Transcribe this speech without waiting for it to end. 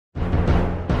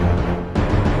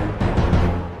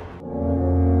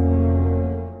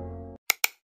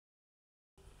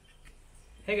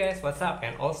Hey guys, what's up?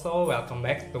 And also welcome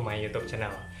back to my YouTube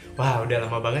channel. Wah, udah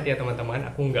lama banget ya teman-teman,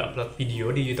 aku nggak upload video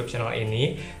di YouTube channel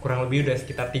ini. Kurang lebih udah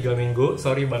sekitar 3 minggu.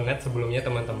 Sorry banget sebelumnya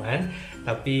teman-teman.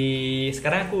 Tapi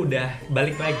sekarang aku udah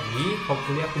balik lagi.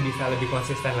 Hopefully aku bisa lebih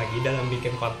konsisten lagi dalam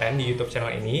bikin konten di YouTube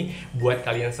channel ini buat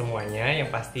kalian semuanya.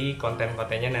 Yang pasti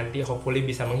konten-kontennya nanti hopefully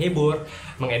bisa menghibur,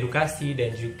 mengedukasi,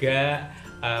 dan juga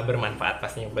bermanfaat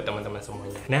pastinya buat teman-teman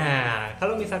semuanya. Nah,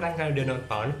 kalau misalkan kalian udah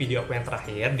nonton video aku yang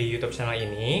terakhir di YouTube channel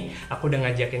ini, aku udah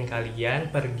ngajakin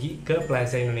kalian pergi ke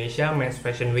Plaza Indonesia Men's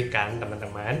Fashion Week kan,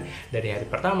 teman-teman, dari hari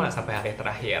pertama sampai hari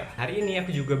terakhir. Hari ini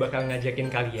aku juga bakal ngajakin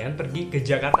kalian pergi ke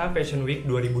Jakarta Fashion Week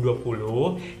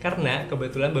 2020 karena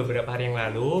kebetulan beberapa hari yang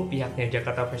lalu pihaknya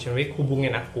Jakarta Fashion Week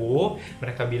hubungin aku.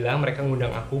 Mereka bilang mereka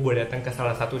ngundang aku buat datang ke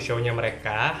salah satu show-nya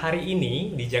mereka hari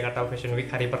ini di Jakarta Fashion Week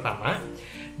hari pertama.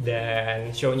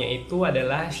 Dan show-nya itu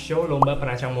adalah show Lomba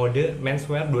Perancang Mode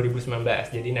Menswear 2019.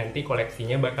 Jadi nanti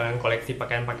koleksinya bakalan koleksi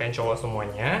pakaian-pakaian cowok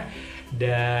semuanya.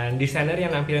 Dan desainer yang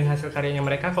nampilin hasil karyanya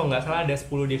mereka, kalau nggak salah ada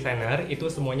 10 desainer.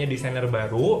 Itu semuanya desainer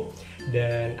baru.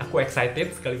 Dan aku excited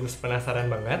sekaligus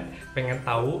penasaran banget. Pengen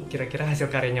tahu kira-kira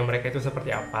hasil karyanya mereka itu seperti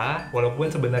apa.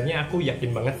 Walaupun sebenarnya aku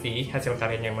yakin banget sih hasil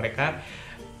karyanya mereka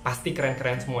pasti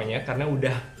keren-keren semuanya, karena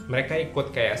udah mereka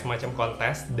ikut kayak semacam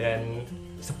kontes, dan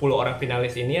 10 orang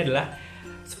finalis ini adalah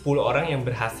 10 orang yang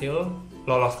berhasil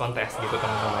lolos kontes gitu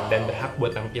teman-teman, dan berhak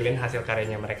buat nampilin hasil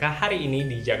karyanya mereka hari ini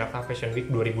di Jakarta Fashion Week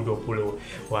 2020.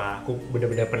 Wah, aku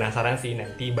bener-bener penasaran sih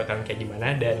nanti bakalan kayak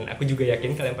gimana, dan aku juga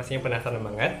yakin kalian pastinya penasaran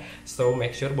banget. So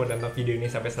make sure buat nonton video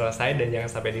ini sampai selesai dan jangan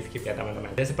sampai di skip ya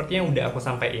teman-teman. Dan seperti yang udah aku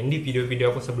sampaikan di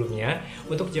video-video aku sebelumnya,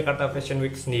 untuk Jakarta Fashion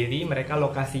Week sendiri mereka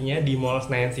lokasinya di Mall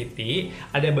Senayan City.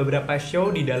 Ada beberapa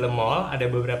show di dalam mall, ada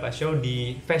beberapa show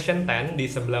di fashion tent di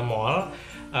sebelah mall.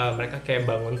 Mereka kayak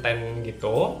bangun tent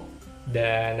gitu.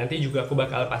 Dan nanti juga aku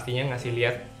bakal pastinya ngasih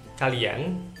lihat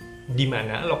kalian di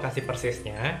mana lokasi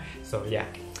persisnya. So ya,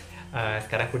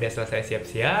 sekarang aku udah selesai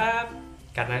siap-siap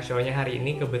karena show-nya hari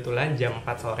ini kebetulan jam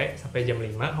 4 sore sampai jam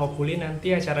 5. Hopefully nanti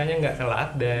acaranya nggak telat,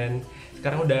 dan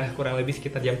sekarang udah kurang lebih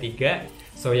sekitar jam 3.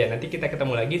 So ya, nanti kita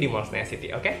ketemu lagi di Mall Senayan City,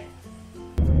 oke?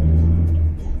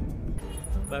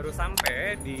 Baru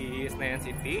sampai di Senayan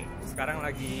City, sekarang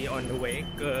lagi on the way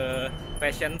ke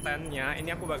fashion tent-nya.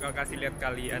 Ini aku bakal kasih lihat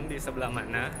kalian di sebelah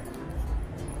mana.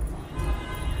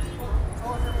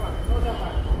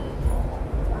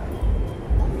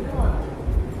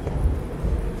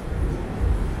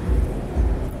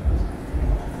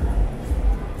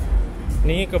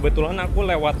 Ini kebetulan aku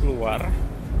lewat luar,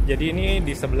 jadi ini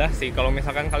di sebelah sih. Kalau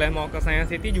misalkan kalian mau ke Senayan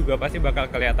City juga pasti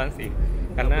bakal kelihatan sih,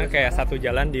 karena kayak satu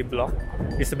jalan di blok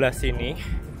di sebelah sini.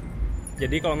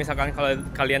 Jadi kalau misalkan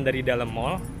kalian dari dalam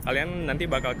mall, kalian nanti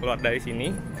bakal keluar dari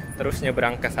sini terus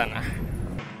nyebrang ke sana.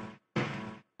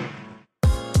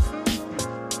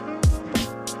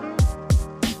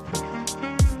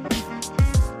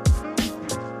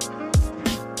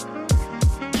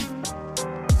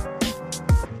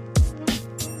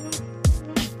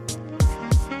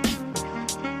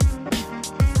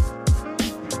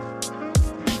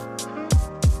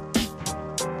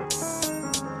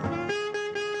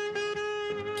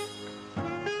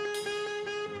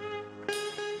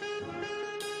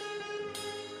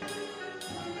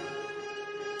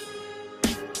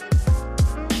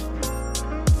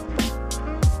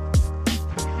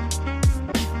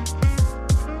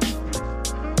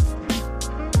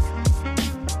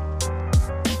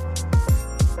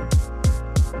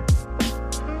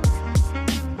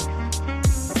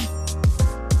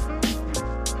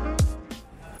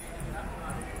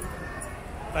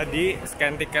 Tadi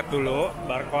scan tiket dulu,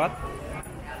 barcode.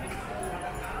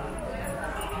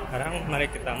 Sekarang mari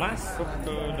kita masuk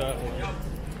ke dalam.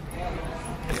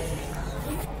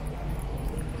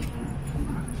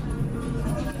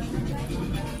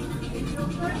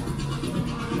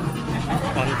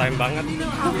 On time banget.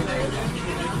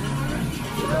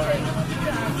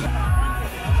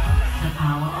 The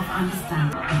power of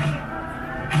understanding.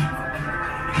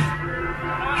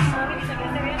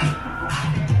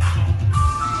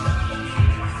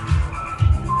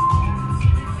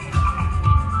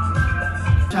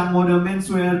 Mode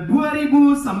Menswear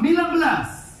 2019.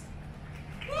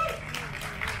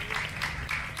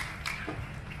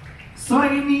 Sore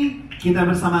ini kita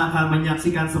bersama akan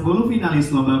menyaksikan 10 finalis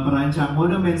Lomba Perancang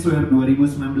Mode Menswear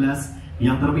 2019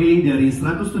 yang terpilih dari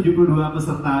 172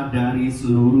 peserta dari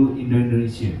seluruh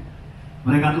Indonesia.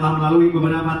 Mereka telah melalui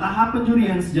beberapa tahap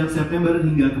penjurian sejak September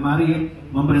hingga kemarin,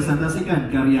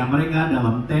 mempresentasikan karya mereka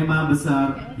dalam tema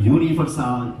besar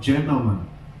Universal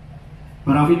Gentleman.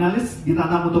 Para finalis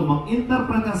ditantang untuk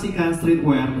menginterpretasikan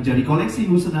streetwear menjadi koleksi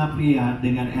busana pria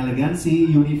dengan elegansi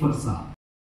universal.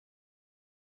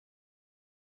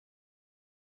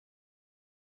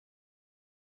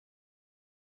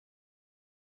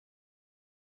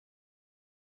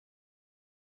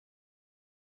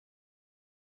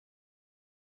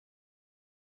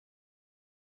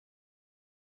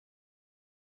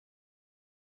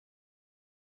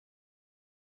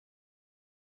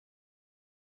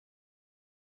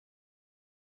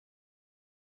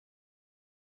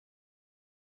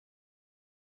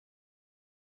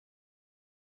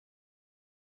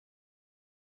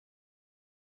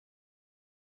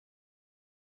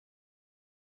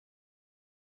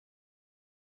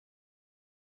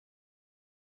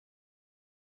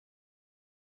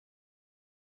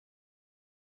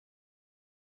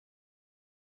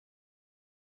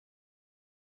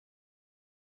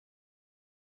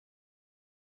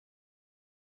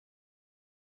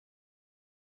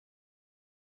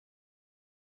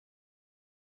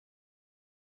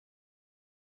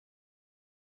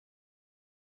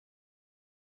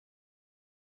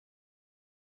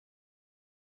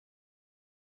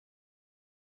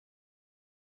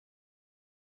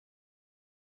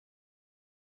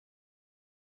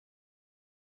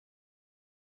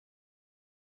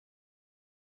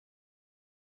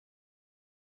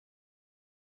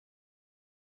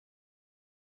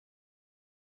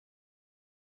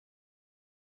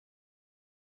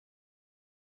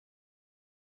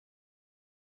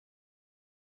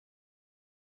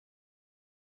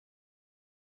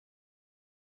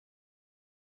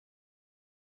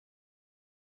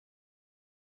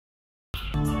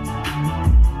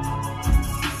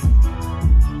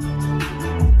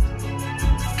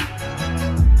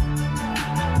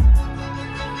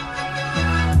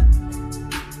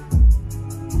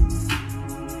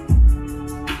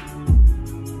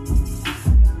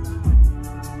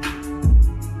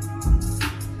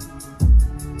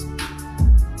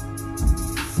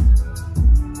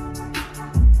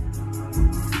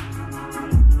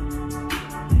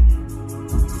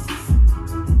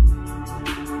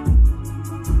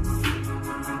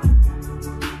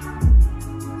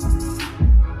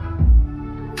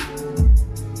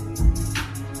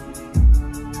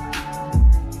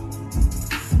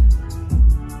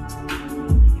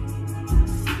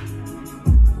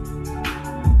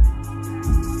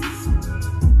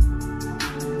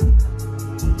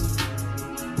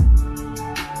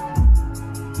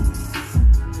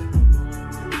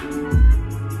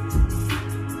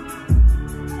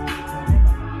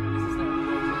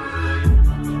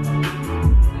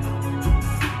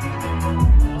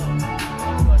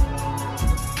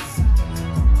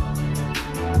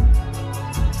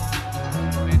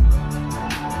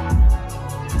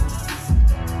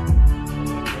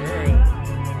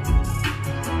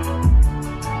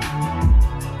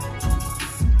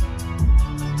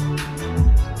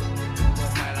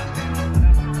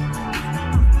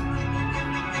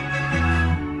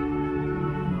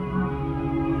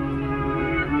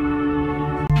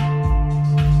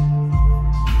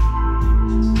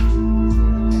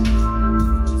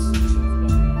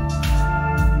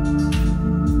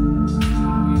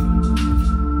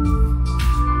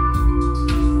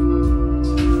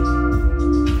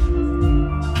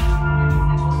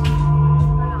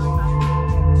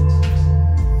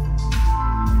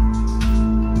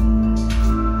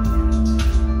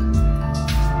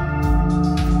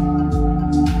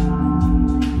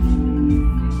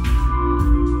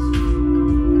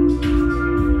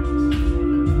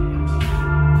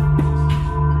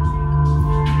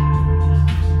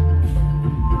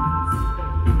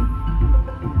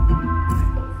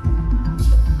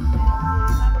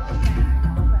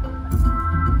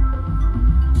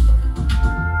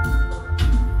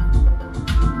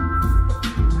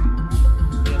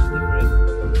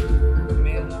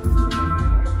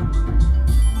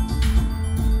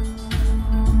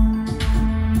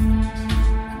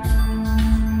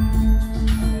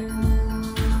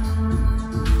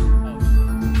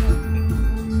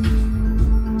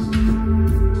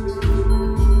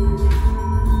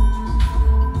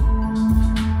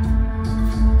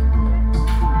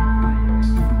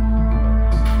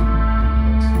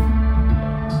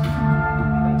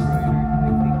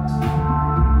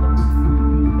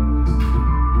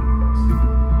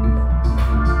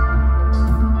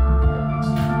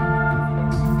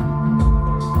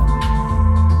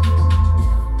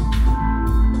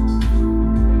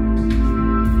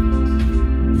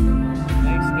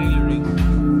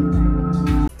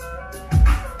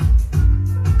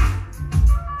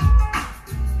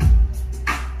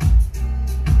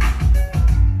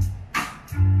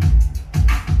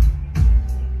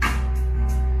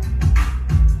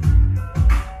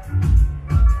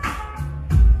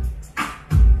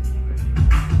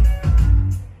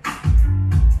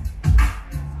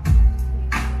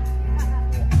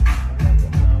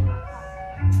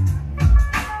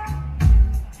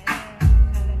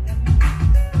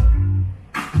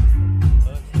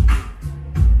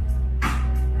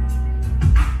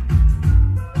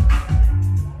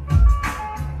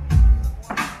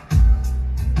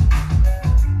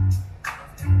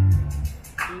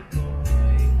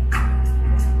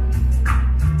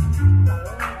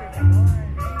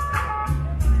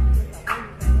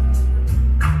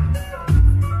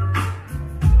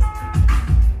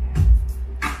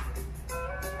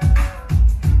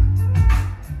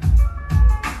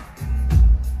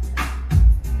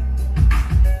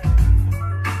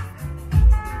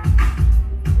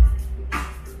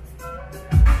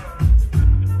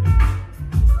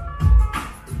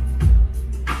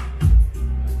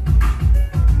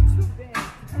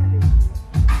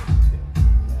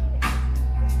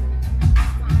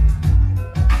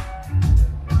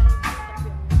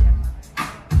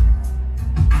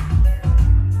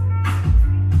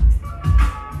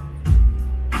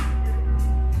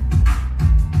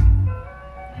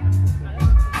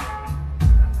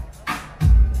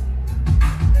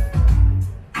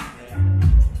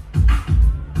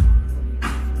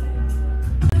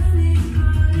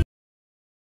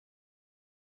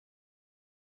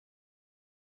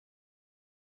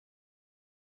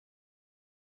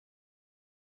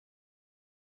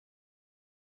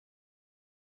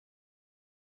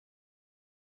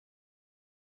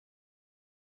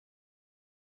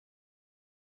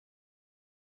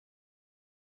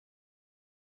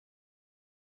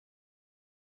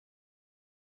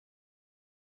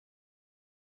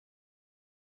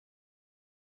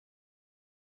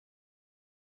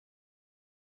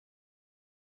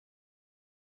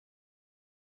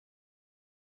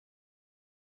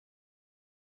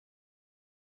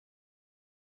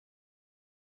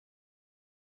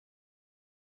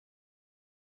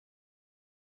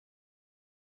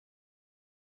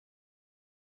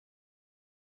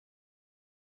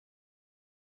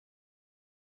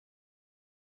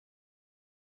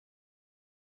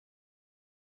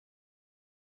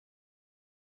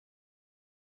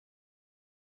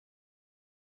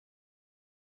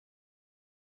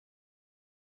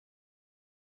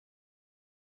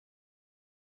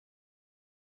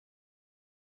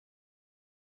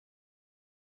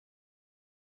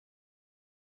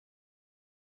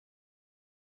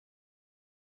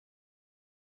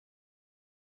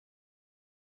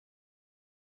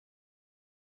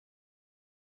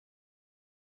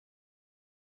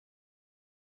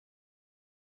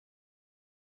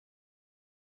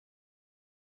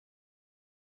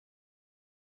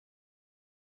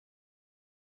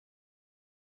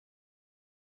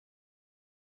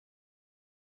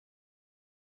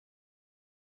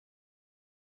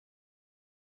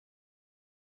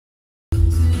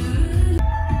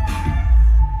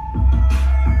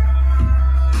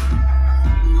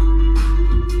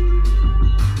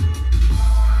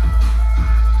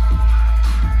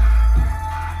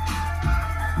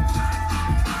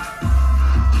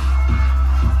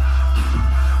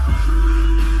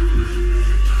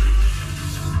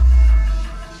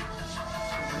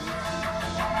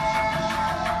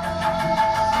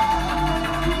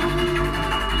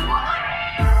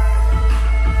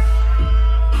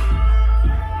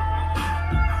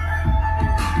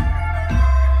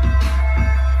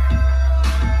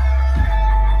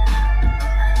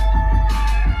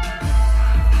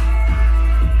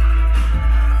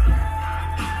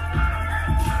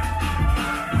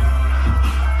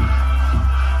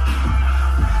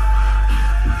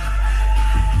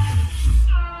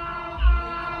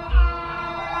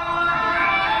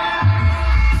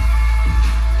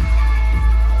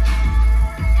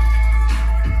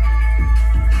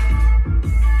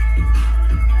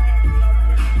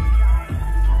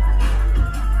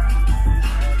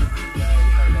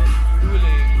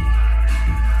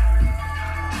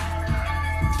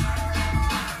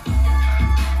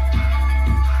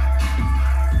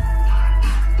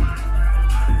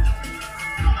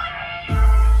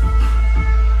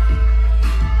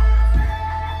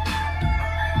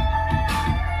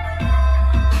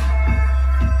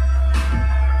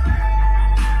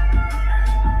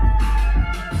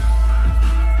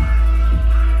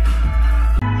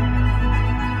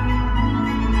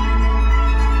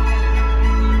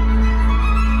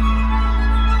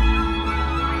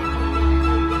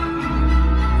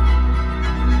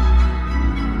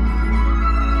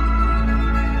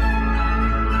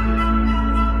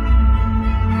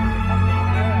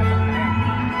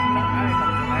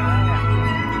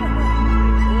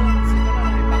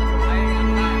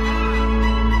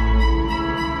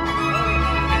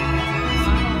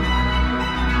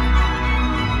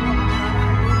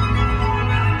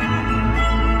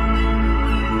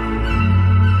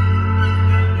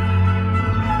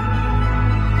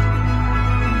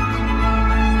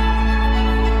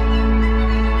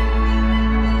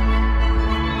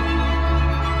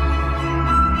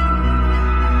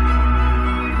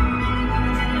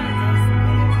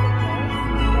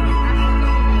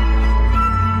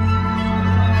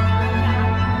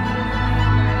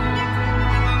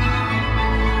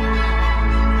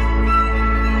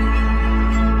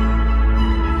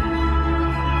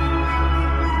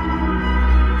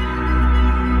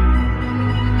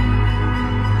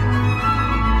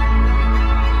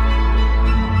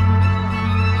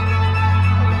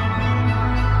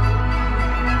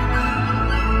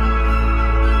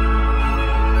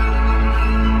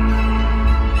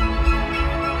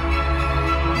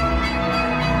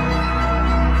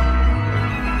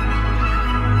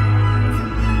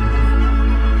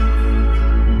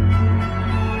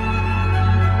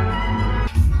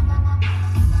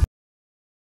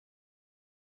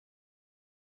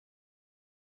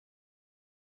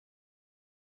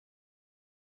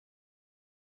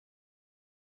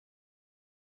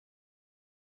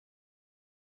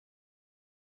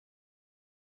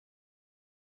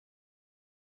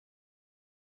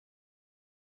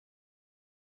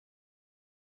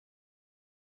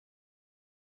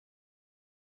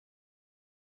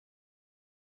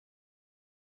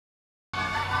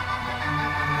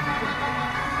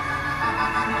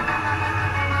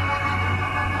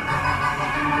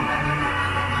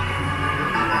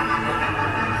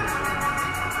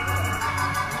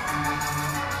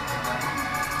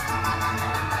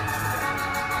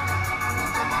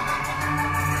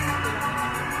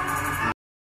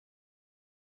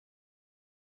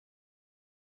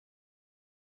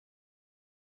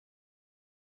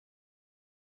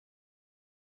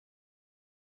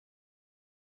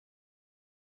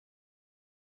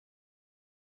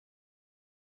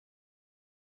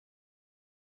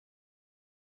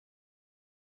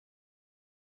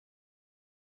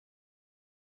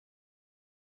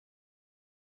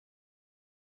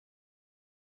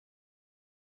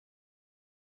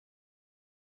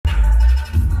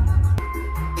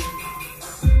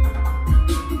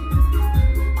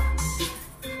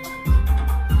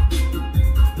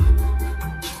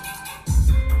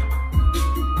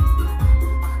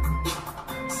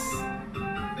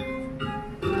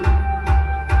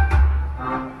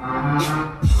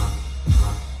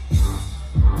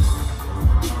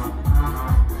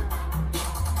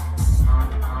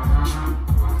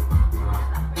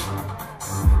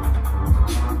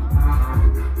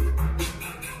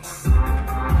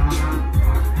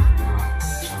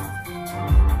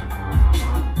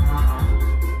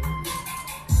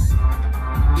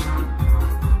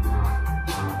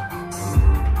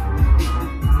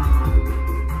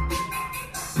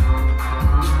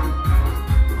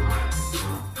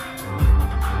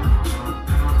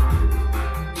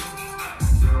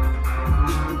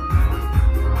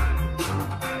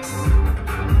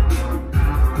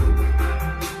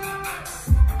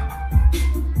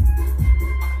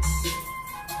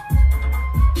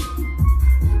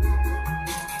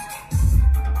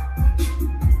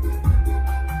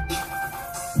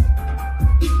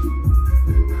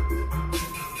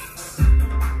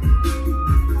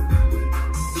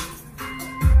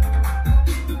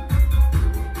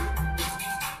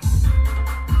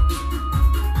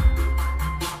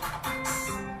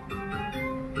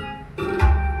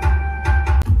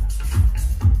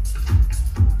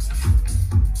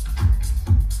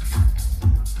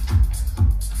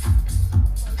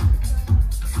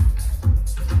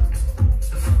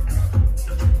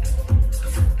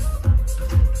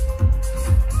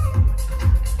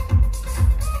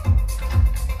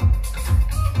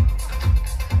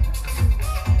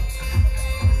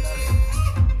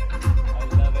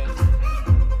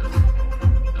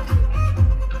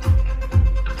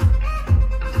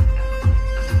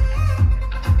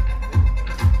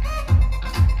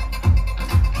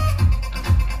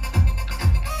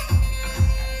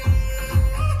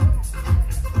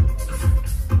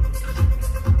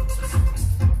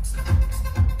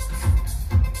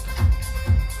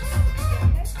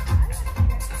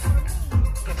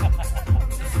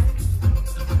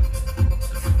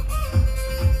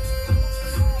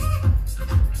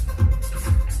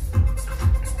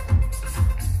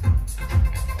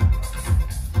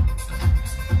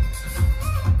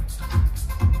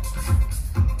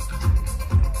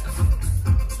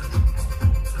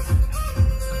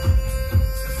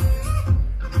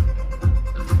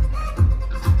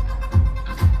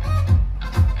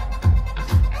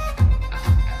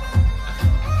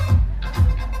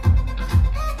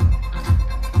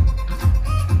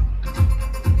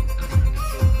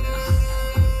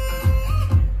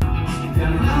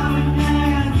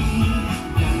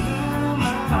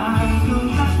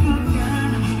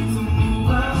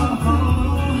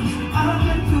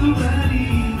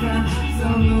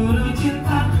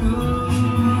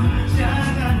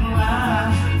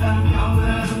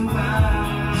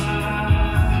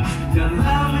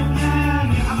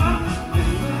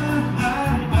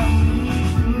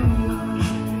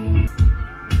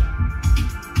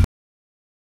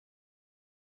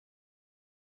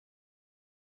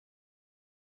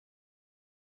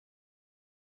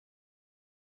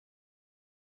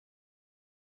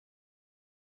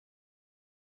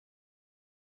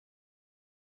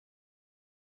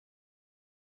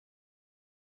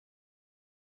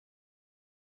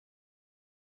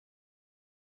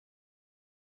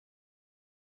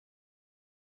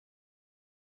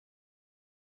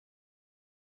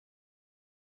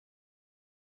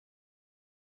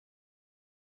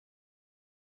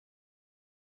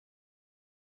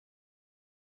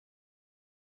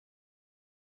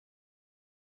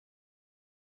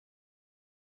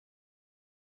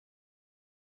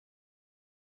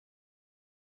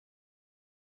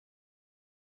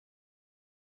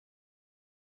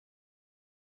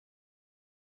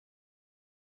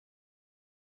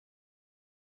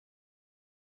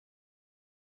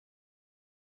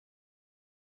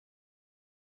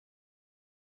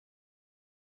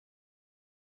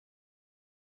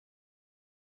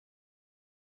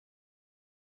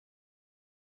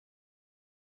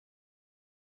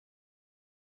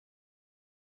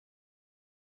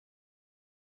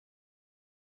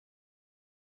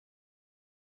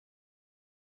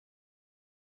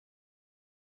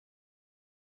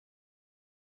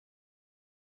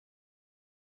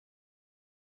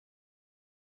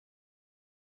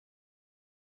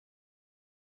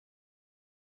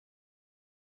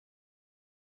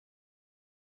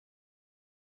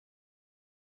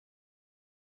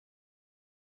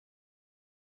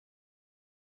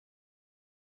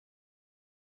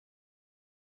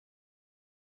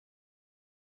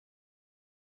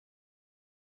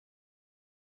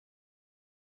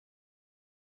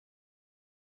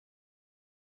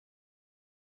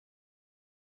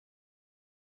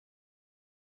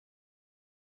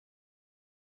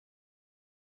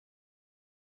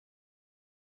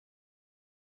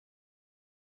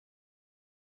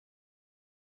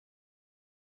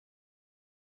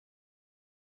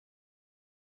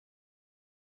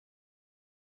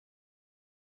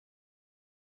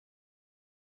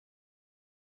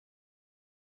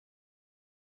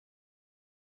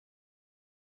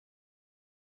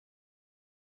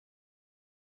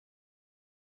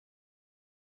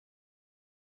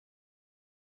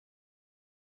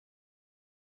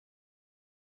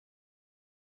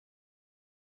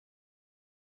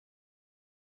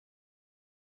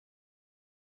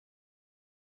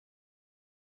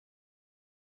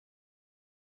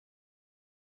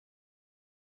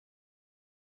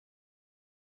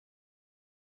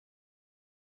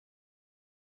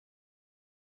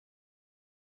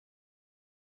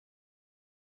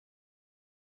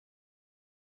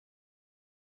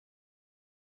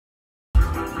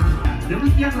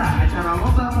 Demikianlah acara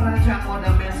Lomba Perancang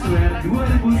Mode Menswear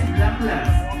 2019.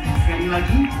 Sekali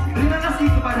lagi, terima kasih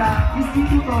kepada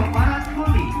Instituto Barat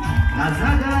Kuli,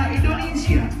 Lazada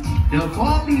Indonesia, The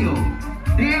Folio,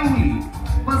 Dewi,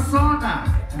 Pesona,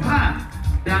 Ran,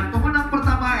 dan pemenang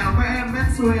pertama LPM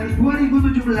Menswear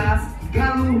 2017,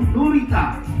 Galuh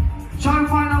Nurita. Show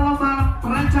final Lomba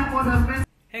Perancang Mode Menswear.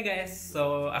 Hey guys,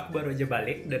 so aku baru aja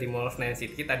balik dari Mall of Nine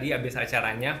City. Tadi abis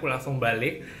acaranya aku langsung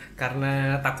balik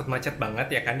karena takut macet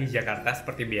banget ya kan di Jakarta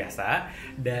seperti biasa.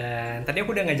 Dan tadi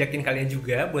aku udah ngajakin kalian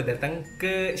juga buat datang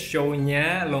ke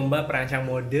show-nya Lomba Perancang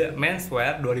Mode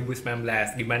Menswear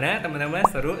 2019. Gimana teman-teman?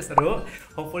 Seru?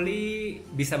 Hopefully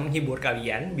bisa menghibur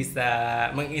kalian,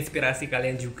 bisa menginspirasi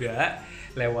kalian juga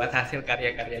lewat hasil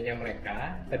karya-karyanya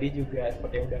mereka. Tadi juga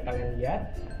seperti yang udah kalian lihat,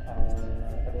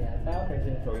 ternyata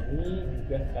fashion show ini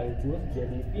juga sekaligus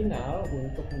jadi final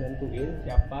untuk menentuin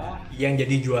siapa yang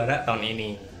jadi juara tahun ini.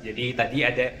 Jadi tadi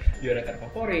ada juara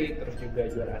terfavorit, terus juga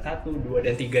juara 1, 2,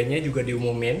 dan 3-nya juga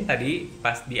diumumin tadi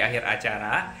pas di akhir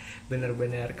acara.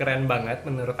 Bener-bener keren banget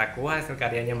menurut aku hasil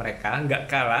karyanya mereka, nggak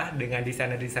kalah dengan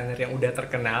desainer-desainer yang udah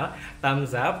terkenal.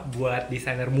 Thumbs up buat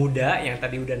desainer muda yang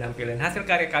tadi udah nampilin hasil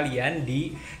karya kalian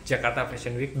di Jakarta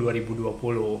Fashion Week 2020.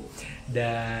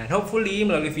 Dan hopefully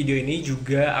melalui video ini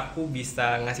juga aku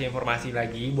bisa ngasih informasi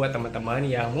lagi buat teman-teman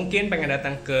yang mungkin pengen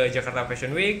datang ke Jakarta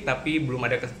Fashion Week tapi belum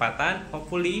ada kesempatan.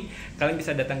 Hopefully kalian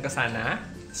bisa datang ke sana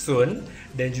soon,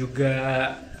 dan juga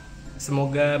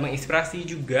semoga menginspirasi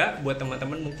juga buat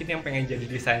teman-teman mungkin yang pengen jadi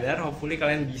desainer. Hopefully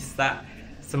kalian bisa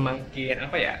semakin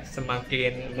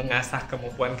mengasah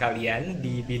kemampuan kalian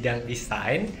di bidang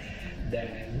desain.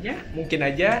 Dan ya, mungkin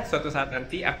aja suatu saat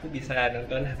nanti aku bisa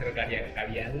nonton hasil karya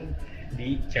kalian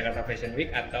di Jakarta Fashion Week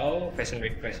atau Fashion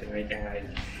Week yang lain.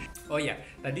 Oh ya,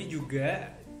 tadi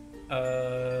juga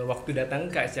waktu datang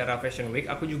ke acara Fashion Week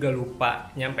aku juga lupa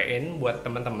nyampein buat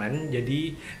teman-teman.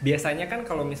 Jadi biasanya kan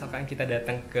kalau misalkan kita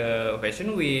datang ke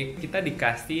Fashion Week, kita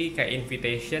dikasih kayak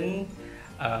invitation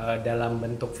dalam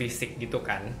bentuk fisik gitu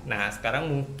kan. Nah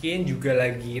sekarang mungkin juga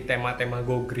lagi tema-tema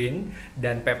go green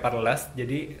dan paperless,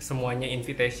 jadi semuanya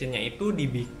invitationnya itu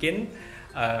dibikin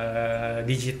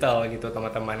digital gitu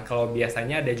teman-teman. Kalau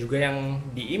biasanya ada juga yang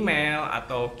di email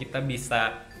atau kita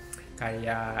bisa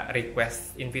kayak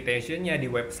request invitationnya di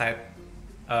website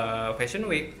Fashion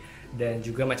Week dan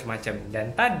juga macam-macam.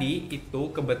 Dan tadi itu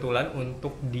kebetulan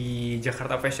untuk di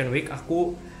Jakarta Fashion Week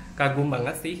aku kagum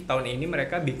banget sih, tahun ini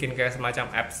mereka bikin kayak semacam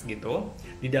apps gitu.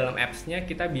 Di dalam appsnya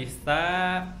kita bisa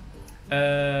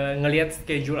ngelihat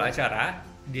schedule acara,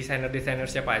 desainer-desainer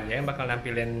siapa aja yang bakal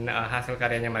nampilin hasil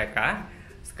karyanya mereka.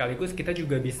 Sekaligus kita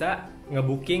juga bisa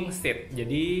ngebooking seat.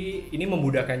 Jadi ini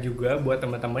memudahkan juga buat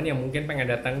teman-teman yang mungkin pengen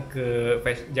datang ke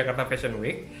Jakarta Fashion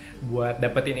Week buat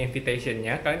dapetin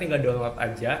invitationnya. Kalian tinggal download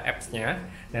aja apps-nya.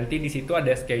 Nanti di situ ada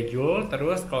schedule.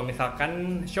 Terus kalau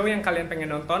misalkan show yang kalian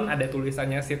pengen nonton ada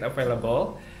tulisannya seat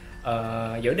available,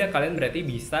 ya udah kalian berarti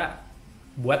bisa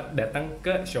buat datang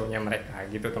ke show-nya mereka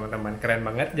gitu teman-teman. Keren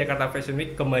banget Jakarta Fashion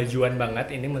Week, kemajuan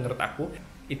banget ini menurut aku.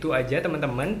 Itu aja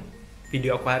teman-teman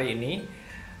video aku hari ini.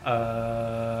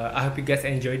 I hope you guys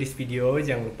enjoy this video.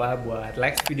 Jangan lupa buat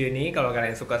like video ini kalau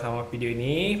kalian suka sama video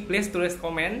ini. Please tulis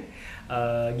komen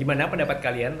gimana pendapat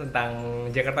kalian tentang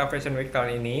Jakarta Fashion Week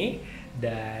tahun ini.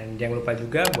 Dan jangan lupa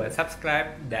juga buat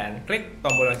subscribe dan klik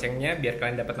tombol loncengnya biar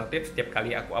kalian dapat notif setiap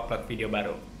kali aku upload video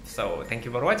baru. So thank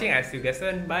you for watching. I'll see you guys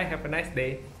soon. Bye, have a nice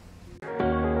day.